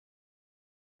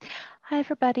Hi,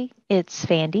 everybody. It's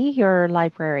Fandy, your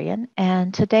librarian,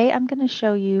 and today I'm going to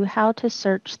show you how to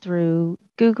search through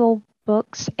Google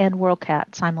Books and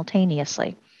WorldCat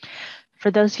simultaneously. For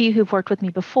those of you who've worked with me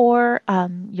before,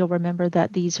 you'll remember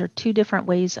that these are two different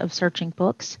ways of searching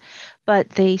books, but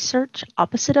they search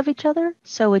opposite of each other.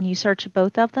 So when you search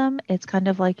both of them, it's kind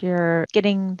of like you're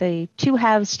getting the two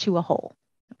halves to a whole.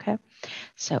 Okay,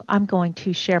 so I'm going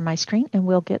to share my screen and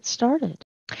we'll get started.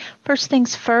 First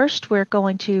things first, we're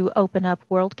going to open up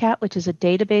WorldCat, which is a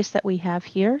database that we have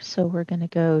here. So we're going to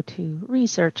go to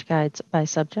Research Guides by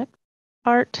Subject,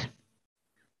 Art,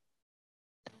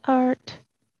 Art,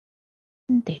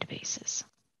 and Databases.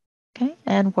 Okay,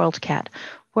 and WorldCat.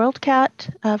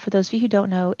 WorldCat, for those of you who don't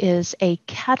know, is a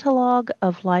catalog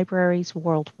of libraries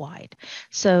worldwide.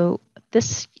 So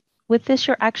with this,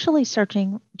 you're actually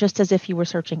searching just as if you were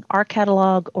searching our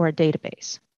catalog or a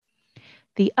database.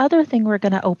 The other thing we're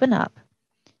going to open up,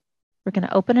 we're going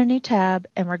to open a new tab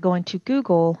and we're going to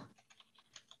Google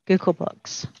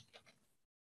Books.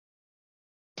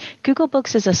 Google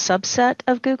Books is a subset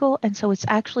of Google, and so it's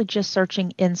actually just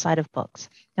searching inside of books.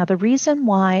 Now, the reason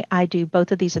why I do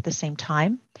both of these at the same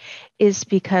time is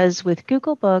because with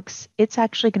Google Books, it's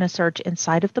actually going to search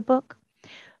inside of the book.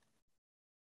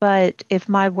 But if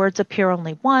my words appear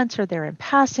only once or they're in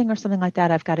passing or something like that,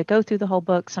 I've got to go through the whole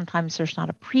book. Sometimes there's not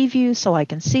a preview, so I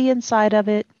can see inside of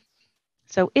it.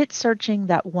 So it's searching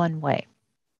that one way.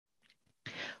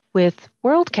 With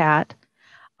WorldCat,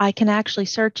 I can actually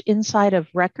search inside of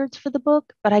records for the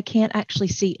book, but I can't actually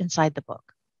see inside the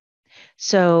book.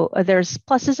 So there's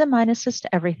pluses and minuses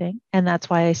to everything. And that's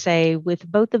why I say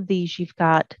with both of these, you've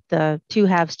got the two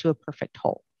halves to a perfect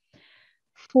whole.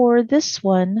 For this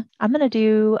one, I'm going to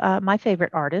do my favorite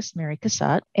artist, Mary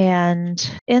Cassatt.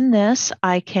 And in this,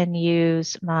 I can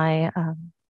use my, let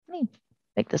me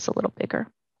make this a little bigger.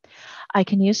 I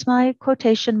can use my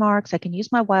quotation marks. I can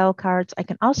use my wildcards. I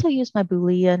can also use my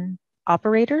Boolean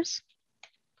operators,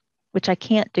 which I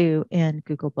can't do in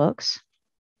Google Books.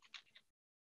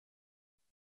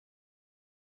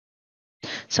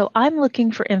 So I'm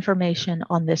looking for information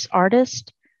on this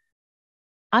artist.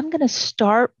 I'm going to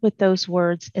start with those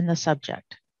words in the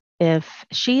subject. If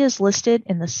she is listed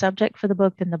in the subject for the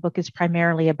book, then the book is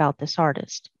primarily about this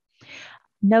artist.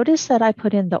 Notice that I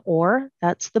put in the or,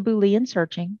 that's the Boolean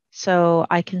searching. So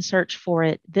I can search for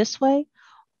it this way,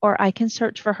 or I can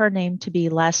search for her name to be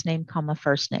last name, comma,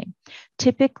 first name.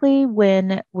 Typically,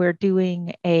 when we're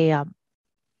doing a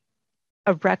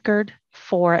record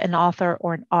for an author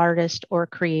or an artist or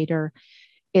creator,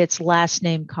 it's last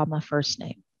name, comma, first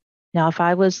name. Now, if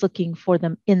I was looking for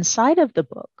them inside of the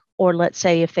book, or let's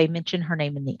say if they mention her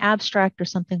name in the abstract or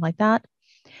something like that,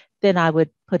 then I would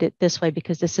put it this way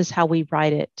because this is how we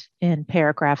write it in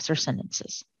paragraphs or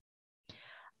sentences.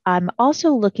 I'm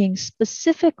also looking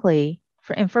specifically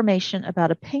for information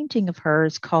about a painting of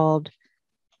hers called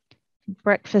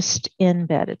Breakfast in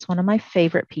Bed. It's one of my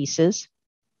favorite pieces.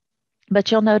 But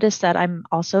you'll notice that I'm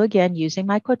also, again, using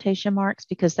my quotation marks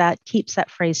because that keeps that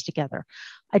phrase together.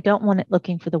 I don't want it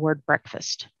looking for the word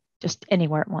breakfast, just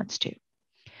anywhere it wants to.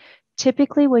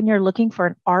 Typically, when you're looking for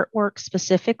an artwork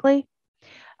specifically,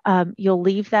 you'll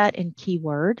leave that in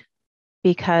keyword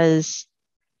because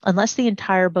unless the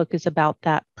entire book is about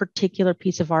that particular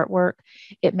piece of artwork,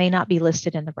 it may not be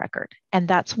listed in the record. And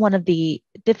that's one of the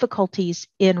difficulties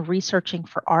in researching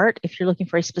for art. If you're looking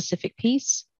for a specific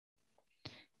piece,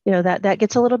 you know, that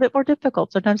gets a little bit more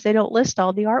difficult. Sometimes they don't list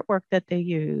all the artwork that they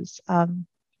use.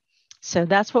 So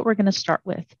that's what we're going to start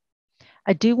with.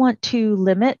 I do want to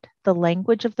limit the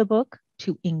language of the book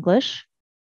to English.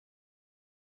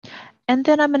 And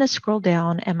then I'm going to scroll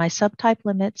down and my subtype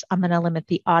limits, I'm going to limit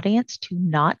the audience to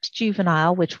not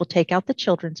juvenile, which will take out the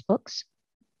children's books.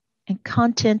 And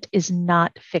content is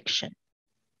not fiction.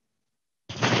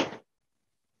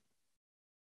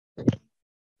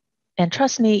 And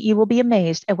trust me, you will be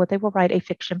amazed at what they will write a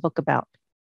fiction book about.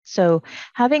 So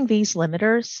having these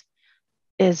limiters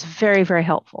is very, very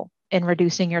helpful in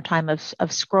reducing your time of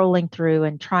scrolling through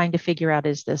and trying to figure out,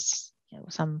 is this, you know,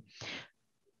 some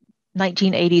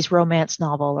 1980s romance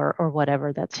novel or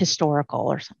whatever that's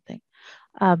historical or something.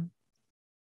 And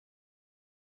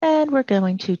we're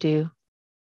going to do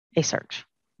a search.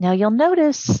 Now you'll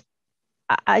notice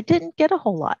I didn't get a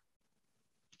whole lot.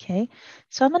 Okay,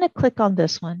 so I'm going to click on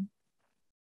this one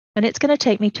and it's going to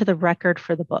take me to the record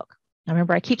for the book. Now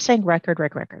remember, I keep saying record.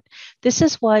 This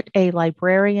is what a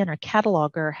librarian or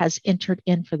cataloger has entered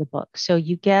in for the book. So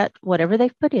you get whatever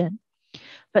they've put in.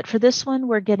 But for this one,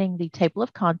 we're getting the table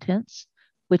of contents,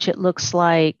 which it looks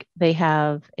like they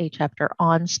have a chapter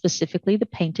on specifically the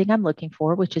painting I'm looking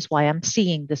for, which is why I'm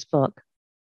seeing this book.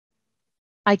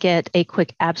 I get a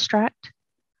quick abstract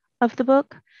of the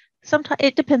book. Sometimes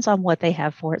it depends on what they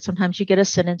have for it. Sometimes you get a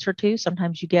sentence or two,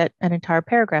 sometimes you get an entire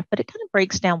paragraph, but it kind of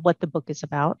breaks down what the book is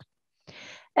about.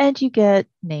 And you get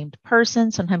named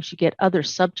person, sometimes you get other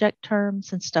subject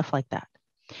terms and stuff like that.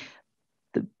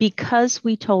 Because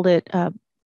we told it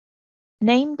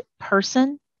named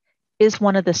person is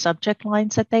one of the subject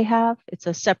lines that they have. It's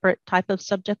a separate type of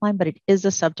subject line, but it is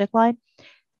a subject line.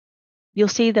 You'll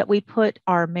see that we put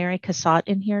our Mary Cassatt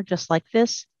in here just like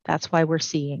this. That's why we're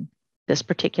seeing this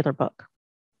particular book.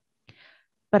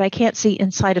 But I can't see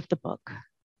inside of the book.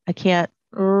 I can't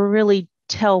really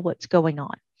tell what's going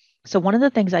on. So one of the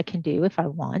things I can do if I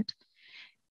want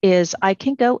is I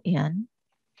can go in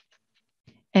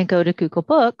and go to Google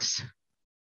Books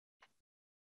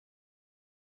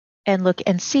and look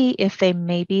and see if they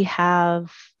maybe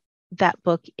have that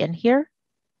book in here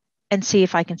and see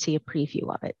if I can see a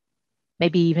preview of it.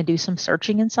 Maybe even do some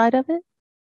searching inside of it.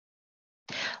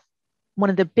 One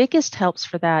of the biggest helps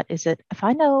for that is that if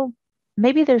I know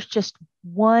maybe there's just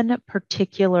one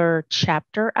particular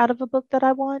chapter out of a book that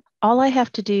I want, all I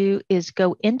have to do is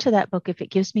go into that book if it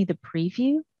gives me the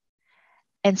preview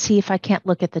and see if I can't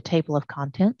look at the table of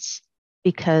contents,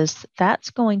 because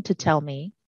that's going to tell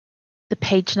me the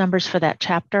page numbers for that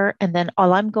chapter. And then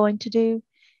all I'm going to do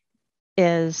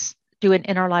is do an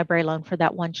interlibrary loan for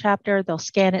that one chapter. They'll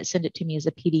scan it, send it to me as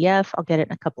a PDF. I'll get it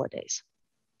in a couple of days.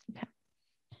 Okay.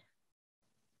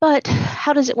 But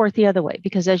how does it work the other way?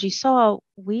 Because as you saw,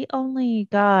 we only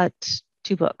got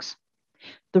 2 books.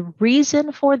 The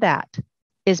reason for that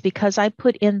is because I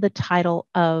put in the title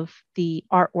of the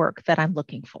artwork that I'm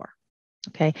looking for.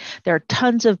 Okay. There are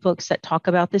tons of books that talk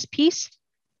about this piece,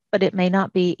 but it may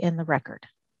not be in the record.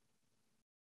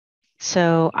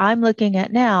 So I'm looking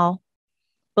at now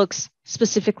books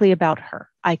specifically about her.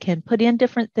 I can put in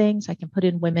different things. I can put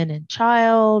in women and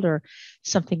child or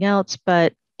something else.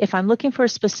 But if I'm looking for a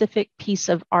specific piece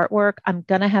of artwork, I'm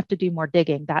going to have to do more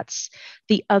digging. That's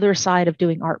the other side of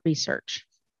doing art research.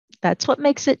 That's what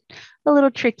makes it a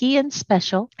little tricky and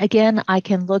special. Again, I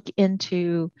can look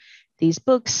into these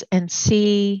books and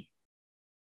see,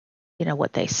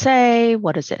 what they say,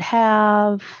 what does it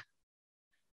have,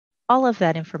 all of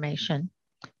that information.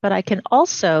 But I can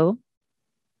also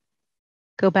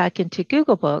go back into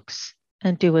Google Books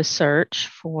and do a search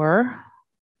for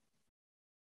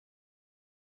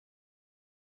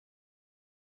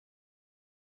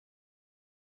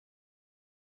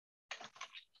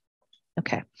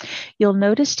okay. You'll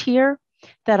notice here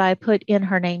that I put in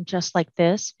her name just like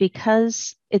this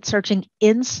because it's searching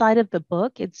inside of the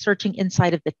book. It's searching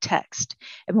inside of the text.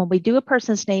 And when we do a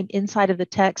person's name inside of the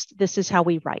text, this is how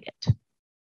we write it.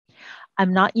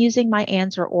 I'm not using my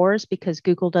ands or ors because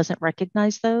Google doesn't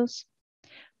recognize those,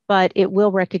 but it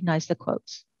will recognize the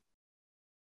quotes.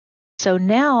 So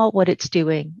now what it's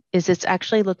doing is it's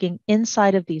actually looking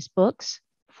inside of these books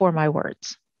for my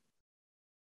words.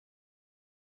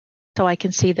 So I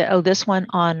can see that, this one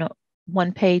on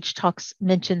one page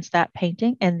mentions that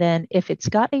painting. And then if it's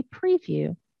got a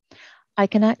preview, I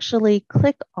can actually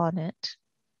click on it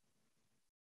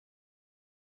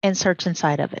and search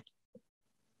inside of it.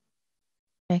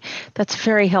 Okay. That's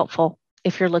very helpful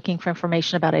if you're looking for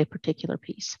information about a particular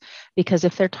piece, because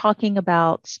if they're talking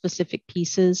about specific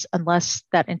pieces, unless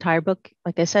that entire book,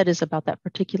 like I said, is about that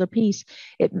particular piece,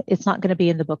 it's not going to be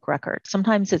in the book record.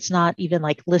 Sometimes it's not even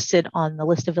like listed on the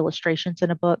list of illustrations in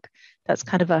a book. That's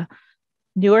kind of a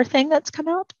newer thing that's come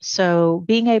out. So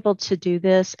being able to do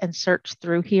this and search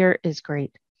through here is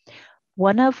great.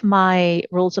 One of my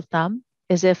rules of thumb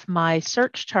is if my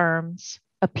search terms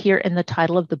appear in the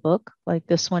title of the book, like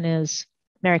this one is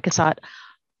Mary Cassatt,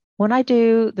 when I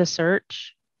do the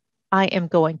search, I am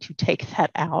going to take that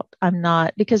out. I'm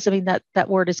not, because that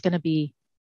word is going to be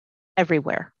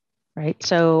everywhere, right?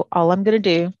 So all I'm going to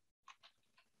do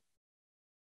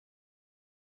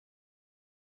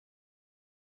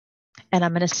and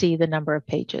I'm going to see the number of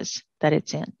pages that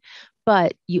it's in.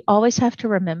 But you always have to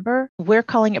remember, we're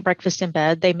calling it breakfast in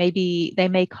bed. They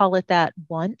may call it that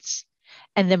once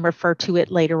and then refer to it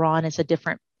later on as a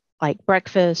different, like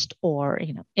breakfast or,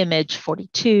 image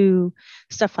 42,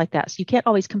 stuff like that. So you can't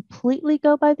always completely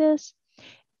go by this.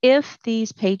 If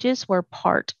these pages were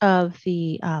part of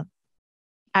the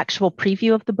actual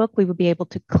preview of the book, we would be able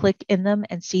to click in them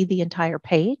and see the entire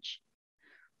page.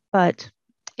 But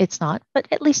it's not. But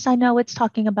at least I know it's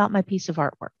talking about my piece of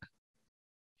artwork.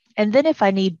 And then if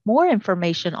I need more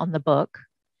information on the book,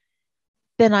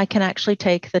 then I can actually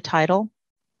take the title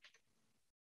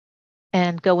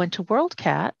and go into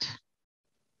WorldCat,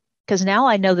 because now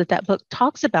I know that that book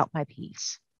talks about my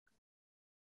piece.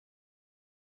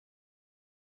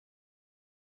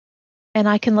 And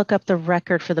I can look up the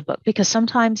record for the book because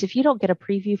sometimes if you don't get a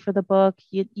preview for the book,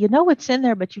 you know it's in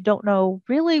there, but you don't know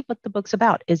really what the book's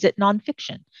about. Is it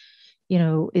nonfiction?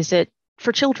 Is it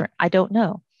for children? I don't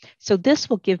know. So this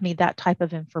will give me that type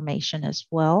of information as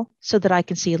well so that I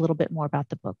can see a little bit more about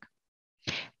the book.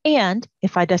 And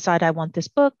if I decide I want this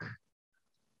book,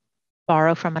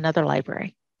 borrow from another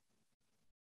library.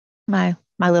 My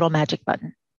little magic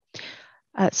button.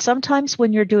 Sometimes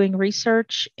when you're doing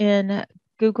research in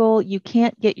Google, you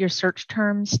can't get your search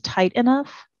terms tight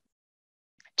enough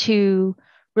to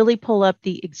really pull up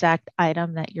the exact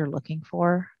item that you're looking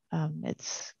for.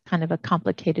 It's kind of a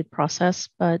complicated process,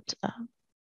 but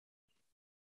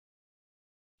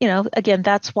again,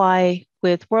 that's why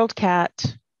with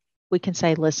WorldCat, we can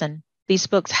say, listen, these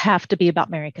books have to be about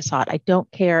Mary Cassatt. I don't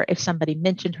care if somebody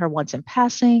mentioned her once in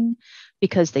passing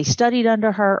because they studied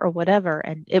under her or whatever,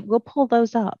 and it will pull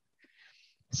those up.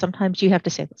 Sometimes you have to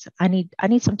say, listen, I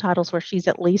need some titles where she's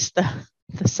at least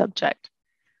the subject.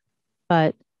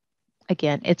 But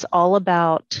again, it's all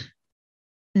about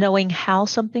knowing how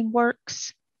something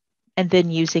works and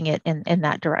then using it in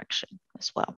that direction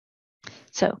as well.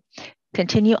 So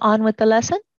continue on with the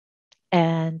lesson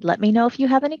and let me know if you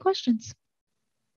have any questions.